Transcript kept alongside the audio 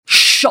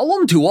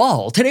Shalom to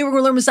all. Today we're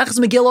going to learn Mesachas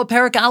Megilah,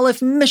 Parak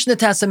Aleph, Mishnah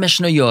Tessa,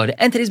 Mishnah Yod.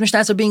 And today's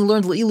Mishnahs are being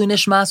learned Le'ilu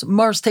Nishmas,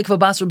 Mars Tekva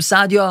Basar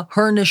B'Sadia,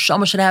 her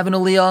Neshama should have an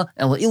Aliyah,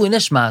 and Le'ilu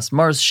Nishmas,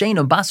 Mars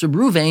Shena Basar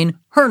B'Ruvain,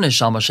 her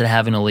Neshama should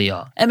have an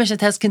Aliyah. And Mishnah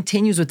Tess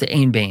continues with the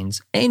Ein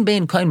Bains. Ein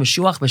Bain Kain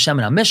Meshuach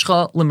B'Shemen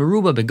HaMishcha,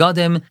 L'Meruba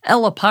Begadim,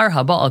 Ela Par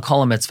Haba Al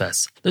Kol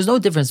HaMitzvahs. There's no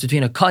difference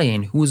between a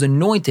Kain who is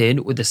anointed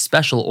with a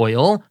special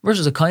oil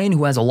versus a Kain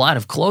who has a lot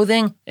of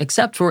clothing,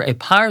 except for a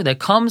par that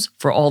comes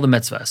for all the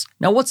mitzvahs.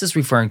 Now what's this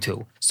referring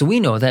to? So we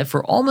know that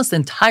for almost the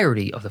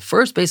entirety of the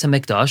first Beis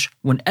HaMikdash,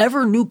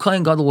 whenever new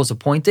Kohen Gadol was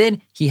appointed,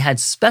 he had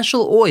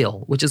special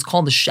oil, which is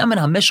called the Shemen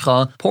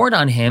HaMishcha, poured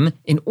on him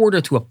in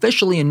order to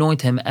officially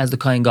anoint him as the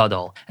Kohen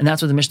Gadol. And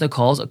that's what the Mishnah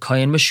calls a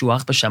Kohen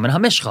Meshuach B'Shemen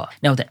HaMishcha.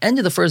 Now at the end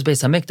of the first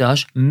Beis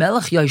HaMikdash,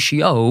 Melech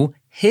Yoshiyahu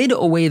hid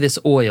away this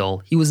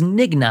oil. He was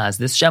nignaz,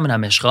 this Shemen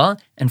HaMishcha,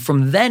 and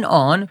from then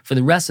on, for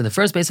the rest of the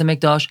first Beis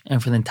HaMikdash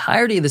and for the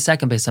entirety of the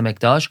second Beis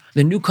HaMikdash,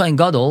 the new Kohen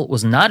Gadol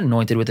was not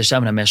anointed with the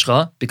Shemen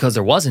HaMishcha because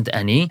there wasn't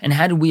any. And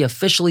how did we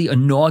officially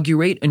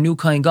inaugurate a new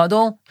Kohen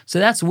Gadol? So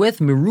that's with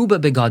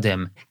Meruba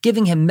Begadim,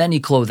 giving him many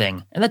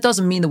clothing. And that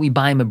doesn't mean that we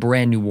buy him a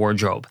brand new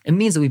wardrobe. It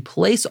means that we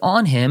place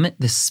on him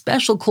the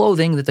special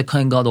clothing that the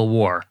Kohen Gadol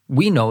wore.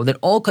 We know that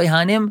all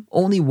Kohanim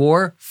only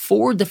wore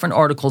 4 different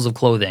articles of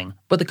clothing,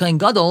 but the Kohen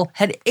Gadol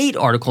had 8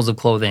 articles of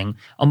clothing.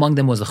 Among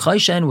them was a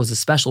chayshen, was a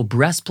special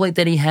breastplate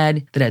that he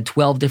had that had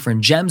 12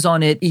 different gems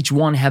on it, each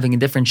one having a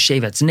different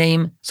shevet's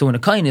name. So when a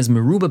Kohen is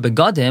Meruba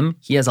Begadim,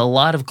 he has a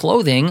lot of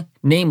clothing,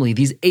 namely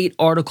these 8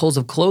 articles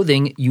of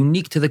clothing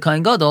unique to the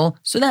Kohen Gadol,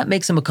 so that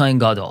makes him a Kohen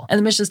Gadol. And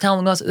the Mishnah is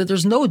telling us that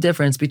there's no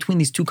difference between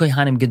these 2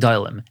 Kohanim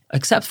Gedolim,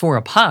 except for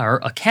a par,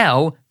 a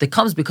cow, that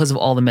comes because of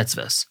all the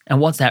mitzvahs. And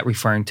what's that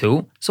referring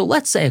to? So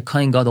let's say a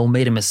Kohen Gadol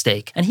made a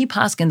mistake, and he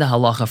paskined the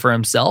halacha for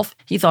himself.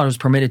 He thought it was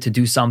permitted to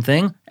do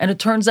something, and it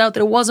turns out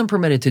that it wasn't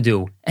permitted to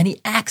do, and he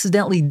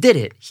accidentally did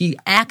it. He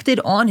acted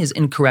on his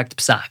incorrect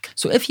psak.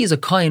 So if he's a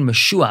Kohen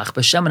Meshuach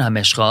B'Shemen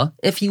HaMishcha,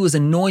 if he was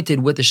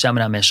anointed with the Shemen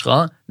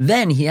HaMishcha,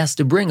 then he has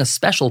to bring a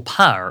special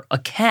par, a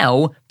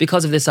cow,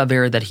 because of this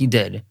avera that he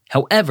did.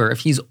 However,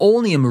 if he's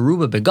only a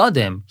Meruba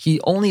Begadim, he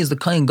only is the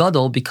Kohen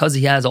Gadol because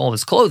he has all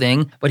his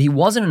clothing, but he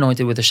wasn't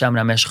anointed with the Shemen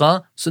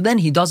HaMishcha, so then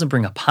he doesn't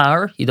bring a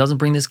par, he doesn't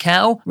bring this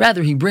cow,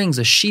 rather he brings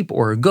a sheep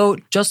or a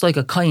goat, just like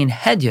a Kohen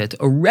Hedyot,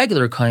 a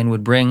regular Kohen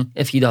would bring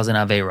if he does an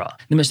avera.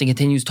 The Mishnah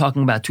continues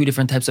talking about 2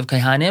 different types of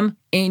Kohanim.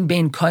 Ein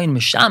bein Kohen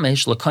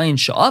Mishamish l'Kohen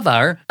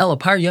Sha'avar, el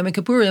par Yom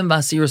Kippurim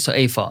v'asir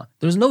sa'efa.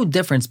 There's no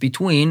difference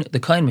between the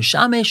Kohen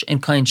Mishamish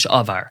and Kohen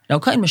Sha'avar. Now,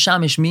 Kohen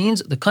Mishamish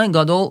means the Kohen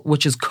Gadol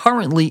which is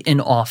currently in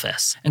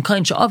office. And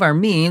Kohen Sha'avar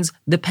means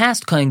the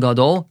past Kohen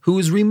Gadol who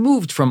is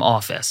removed from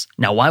office.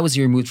 Now, why was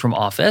he removed from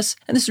office?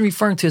 And this is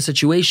referring to a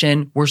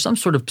situation where some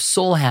sort of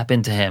psul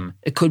happened to him.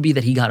 It could be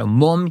that he got a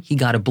mum, he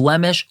got a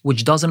blemish,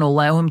 which doesn't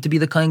allow him to be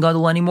the Kohen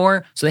Gadol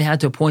anymore, so they had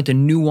to appoint a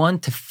new one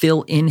to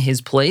fill in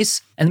his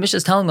place. And the Mishnah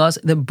is telling us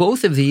that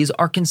both of these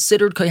are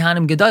considered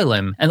Kohanim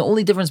Gedolim, and the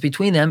only difference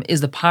between them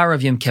is the par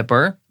of Yom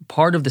Kippur.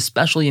 Part of the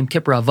special Yom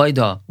Kippur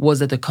Avodah was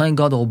that the Kohen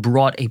Gadol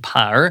brought a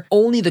par.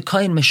 Only the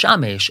Kohen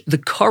Meshamesh, the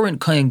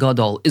current Kohen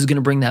Gadol, is going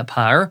to bring that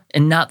par,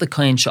 and not the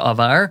Kohen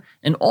Sha'avar,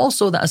 and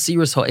also the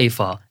Asiris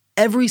Ha'efa.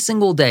 Every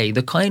single day,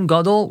 the Kohen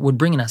Gadol would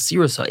bring an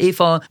Asiris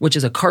Ha'efa, which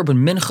is a carbon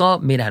mincha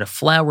made out of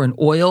flour and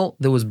oil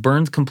that was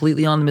burned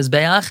completely on the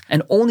Mizbeach,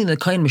 and only the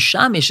Kohen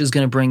Mishamish is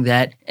going to bring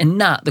that, and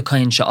not the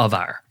Kohen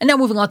Sha'avar. And now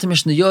moving on to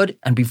Mishnah Yod,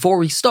 and before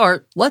we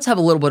start, let's have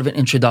a little bit of an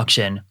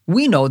introduction.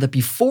 We know that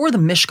before the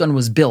Mishkan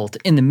was built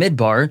in the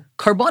Midbar,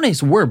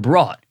 karbanos were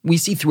brought. We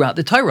see throughout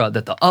the Torah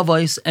that the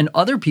Avos and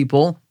other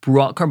people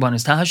brought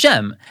karbanos to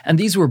Hashem, and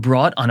these were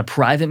brought on a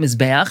private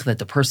mizbeach that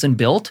the person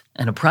built,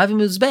 and a private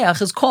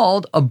mizbeach is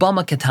called a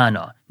bama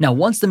katana. Now,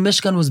 once the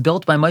Mishkan was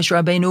built by Moshe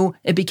Rabbeinu,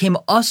 it became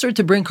usher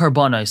to bring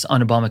karbanos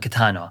on a bama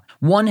katana.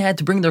 One had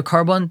to bring their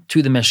karban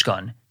to the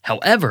Mishkan.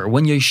 However,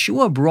 when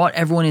Yeshua brought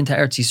everyone into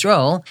Eretz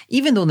Yisrael,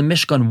 even though the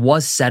Mishkan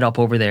was set up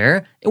over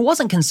there, it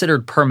wasn't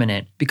considered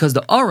permanent because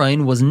the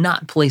Aron was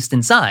not placed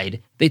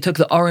inside. They took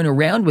the Aron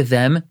around with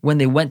them when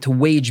they went to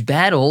wage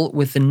battle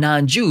with the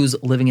non-Jews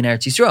living in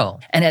Eretz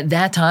Yisrael. And at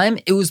that time,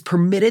 it was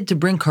permitted to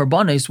bring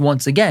karbanos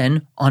once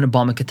again on a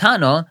bama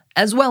katana,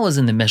 as well as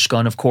in the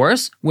Mishkan, of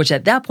course, which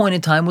at that point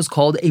in time was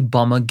called a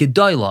bama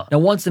gedola. Now,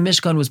 once the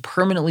Mishkan was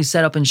permanently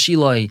set up in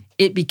Shiloh,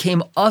 it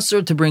became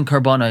usher to bring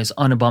karbanos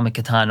on a bama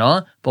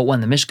katana, but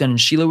when the Mishkan in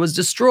Shiloh was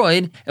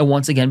destroyed, it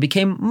once again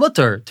became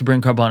mutter to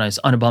bring karbanos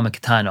on a bama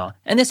katana.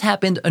 And this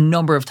happened a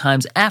number of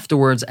times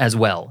afterwards as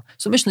well.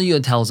 So Mishnah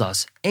Yod tells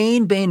us,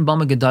 Ein bein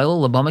bama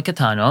gedola lebama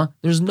katana,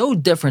 there's no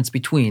difference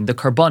between the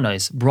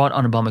karbanos brought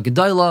on a bama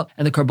gedola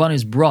and the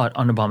karbanos brought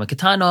on a bama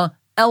katana,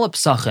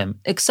 Psachim,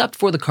 except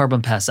for the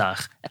Karban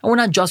Pesach. And we're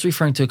not just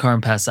referring to a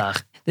Karban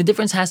Pesach. The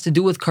difference has to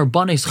do with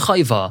karbanos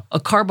chayva, a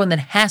carbon that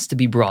has to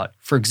be brought.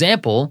 For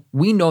example,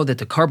 we know that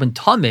the carbon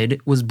tamid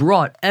was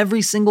brought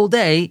every single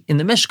day in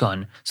the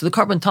Mishkan. So the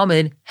carbon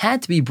tamid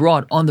had to be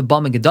brought on the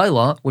Bama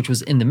Megilah, which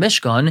was in the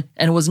Mishkan,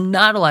 and it was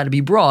not allowed to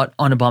be brought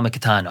on a Bama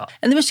Katana.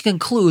 And the Mishnah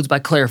concludes by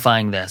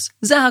clarifying this.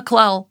 Zeh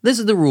haklal, this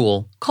is the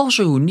rule. Kol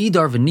shehu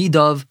nidar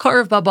v'nidav,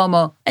 karev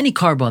babama, any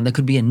carbon that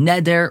could be a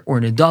neder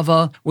or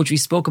nedava, which we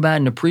spoke about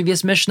in the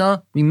previous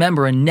Mishnah.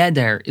 Remember, a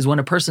neder is when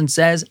a person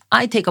says,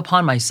 I take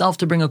upon myself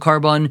to bring a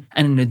carbon,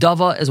 and a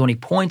nedava is when he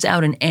points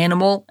out an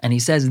animal, and he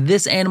says,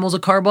 this animal's a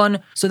carbon,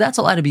 so that's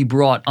allowed to be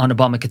brought on a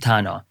Bama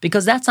Katana,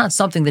 because that's not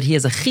something that he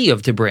has a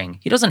chiyuv to bring.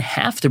 He doesn't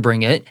have to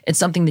bring it, it's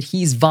something that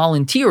he's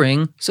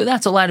volunteering, so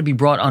that's allowed to be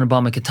brought on a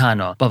Bama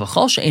Katana.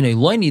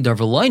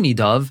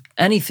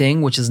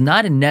 Anything which is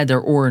not a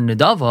neder or a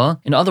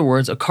nedava, in other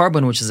words, a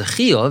carbon which is a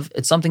chiyuv,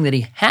 it's something that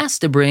he has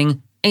to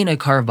bring, Einay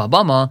Karev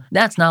Babama,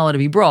 that's not allowed to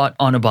be brought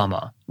on a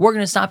bama. We're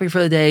going to stop here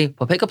for the day.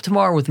 We'll pick up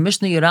tomorrow with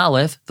Mishnah Yud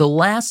Aleph, the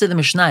last of the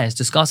Mishnayos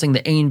discussing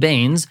the Ein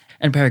Bains,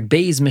 and Perek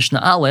Beis Mishnah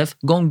Aleph,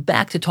 going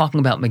back to talking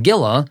about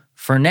Megilah.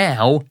 For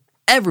now,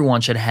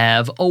 everyone should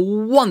have a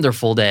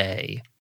wonderful day.